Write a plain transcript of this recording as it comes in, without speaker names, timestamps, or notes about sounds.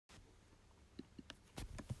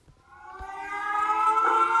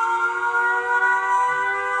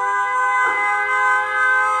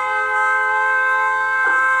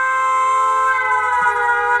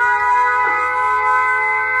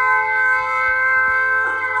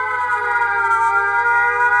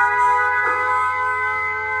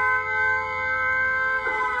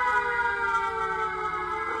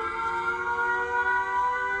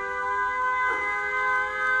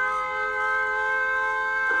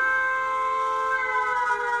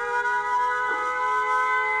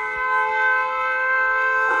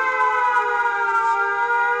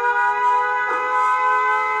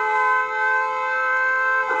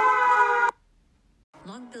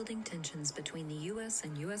between the US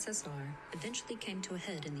and USSR eventually came to a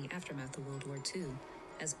head in the aftermath of World War II,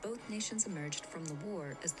 as both nations emerged from the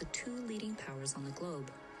war as the two leading powers on the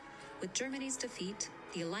globe. With Germany's defeat,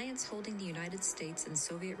 the alliance holding the United States and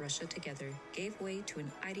Soviet Russia together gave way to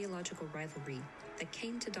an ideological rivalry that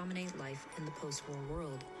came to dominate life in the post-war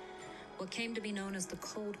world. What came to be known as the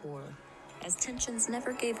Cold War, as tensions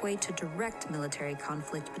never gave way to direct military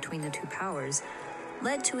conflict between the two powers,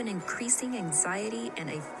 led to an increasing anxiety and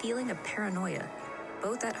a feeling of paranoia,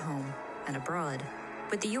 both at home and abroad.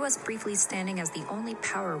 With the U.S. briefly standing as the only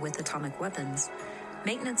power with atomic weapons,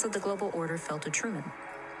 maintenance of the global order fell to Truman,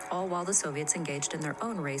 all while the Soviets engaged in their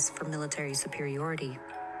own race for military superiority.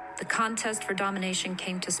 The contest for domination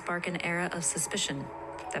came to spark an era of suspicion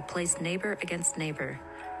that placed neighbor against neighbor,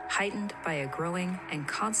 heightened by a growing and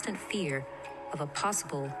constant fear of a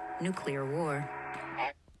possible nuclear war.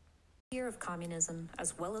 The fear of communism,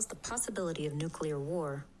 as well as the possibility of nuclear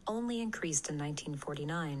war, only increased in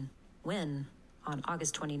 1949, when, on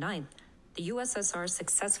August 29th, the USSR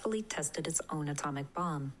successfully tested its own atomic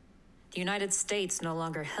bomb. The United States no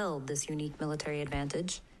longer held this unique military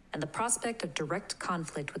advantage, and the prospect of direct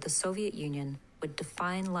conflict with the Soviet Union would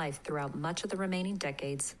define life throughout much of the remaining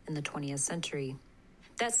decades in the 20th century.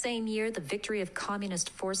 That same year, the victory of communist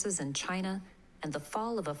forces in China and the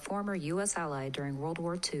fall of a former U.S. ally during World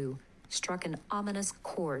War II struck an ominous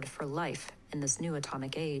chord for life in this new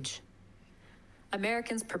atomic age.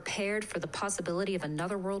 Americans prepared for the possibility of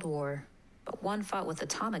another world war, but one fought with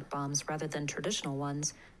atomic bombs rather than traditional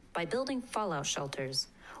ones, by building fallout shelters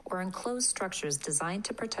or enclosed structures designed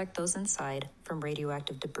to protect those inside from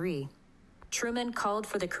radioactive debris. Truman called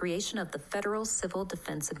for the creation of the Federal Civil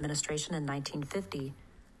Defense Administration in 1950,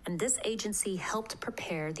 and this agency helped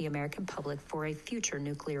prepare the American public for a future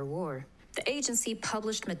nuclear war. The agency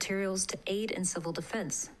published materials to aid in civil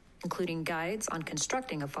defense, including guides on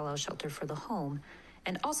constructing a fallout shelter for the home,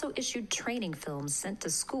 and also issued training films sent to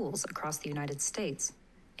schools across the United States.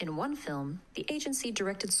 In one film, the agency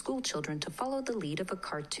directed school children to follow the lead of a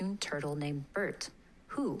cartoon turtle named Bert,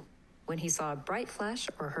 who, when he saw a bright flash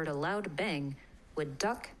or heard a loud bang, would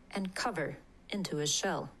duck and cover into his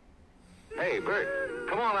shell. Hey, Bert,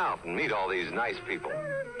 come on out and meet all these nice people,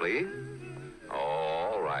 please.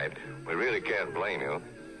 Oh, all right. We really can't blame you.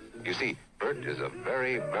 You see, Bert is a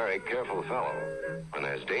very, very careful fellow. When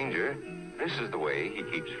there's danger, this is the way he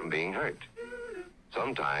keeps from being hurt.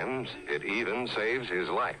 Sometimes it even saves his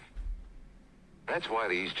life. That's why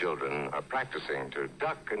these children are practicing to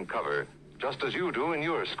duck and cover just as you do in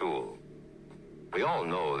your school. We all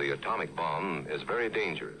know the atomic bomb is very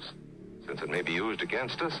dangerous. Since it may be used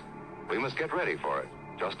against us, we must get ready for it,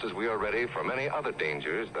 just as we are ready for many other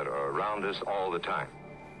dangers that are around us all the time.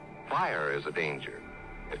 Fire is a danger.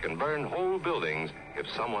 It can burn whole buildings if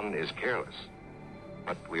someone is careless.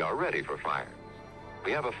 But we are ready for fire.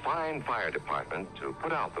 We have a fine fire department to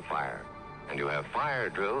put out the fire, and you have fire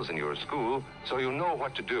drills in your school so you know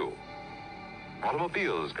what to do.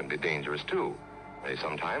 Automobiles can be dangerous too. They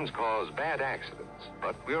sometimes cause bad accidents,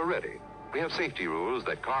 but we are ready. We have safety rules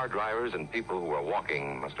that car drivers and people who are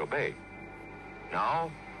walking must obey. Now,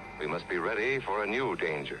 we must be ready for a new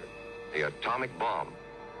danger, the atomic bomb.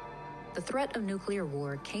 The threat of nuclear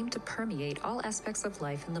war came to permeate all aspects of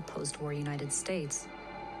life in the post-war United States.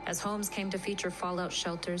 As homes came to feature fallout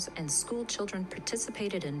shelters and school children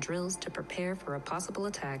participated in drills to prepare for a possible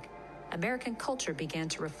attack, American culture began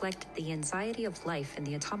to reflect the anxiety of life in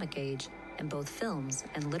the atomic age in both films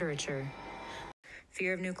and literature.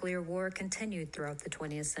 Fear of nuclear war continued throughout the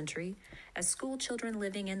 20th century as school children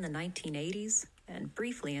living in the 1980s and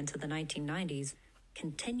briefly into the 1990s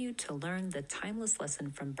continued to learn the timeless lesson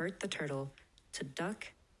from Bert the Turtle to duck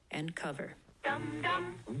and cover.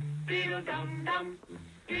 Dum-dum, beedle-dum-dum,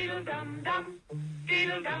 beedle-dum-dum,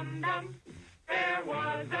 beedle-dum-dum. There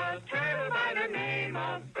was a turtle by the name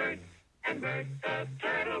of Bert, and Bert the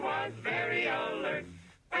Turtle was very alert.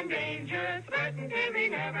 When danger threatened him, he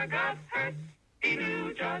never got hurt. He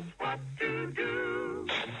knew just what to do.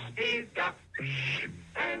 He ducked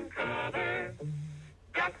and covered,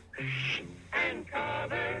 ducked and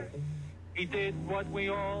covered. He did what we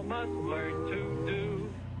all must learn to do.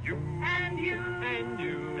 You and you and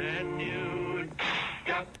you and you.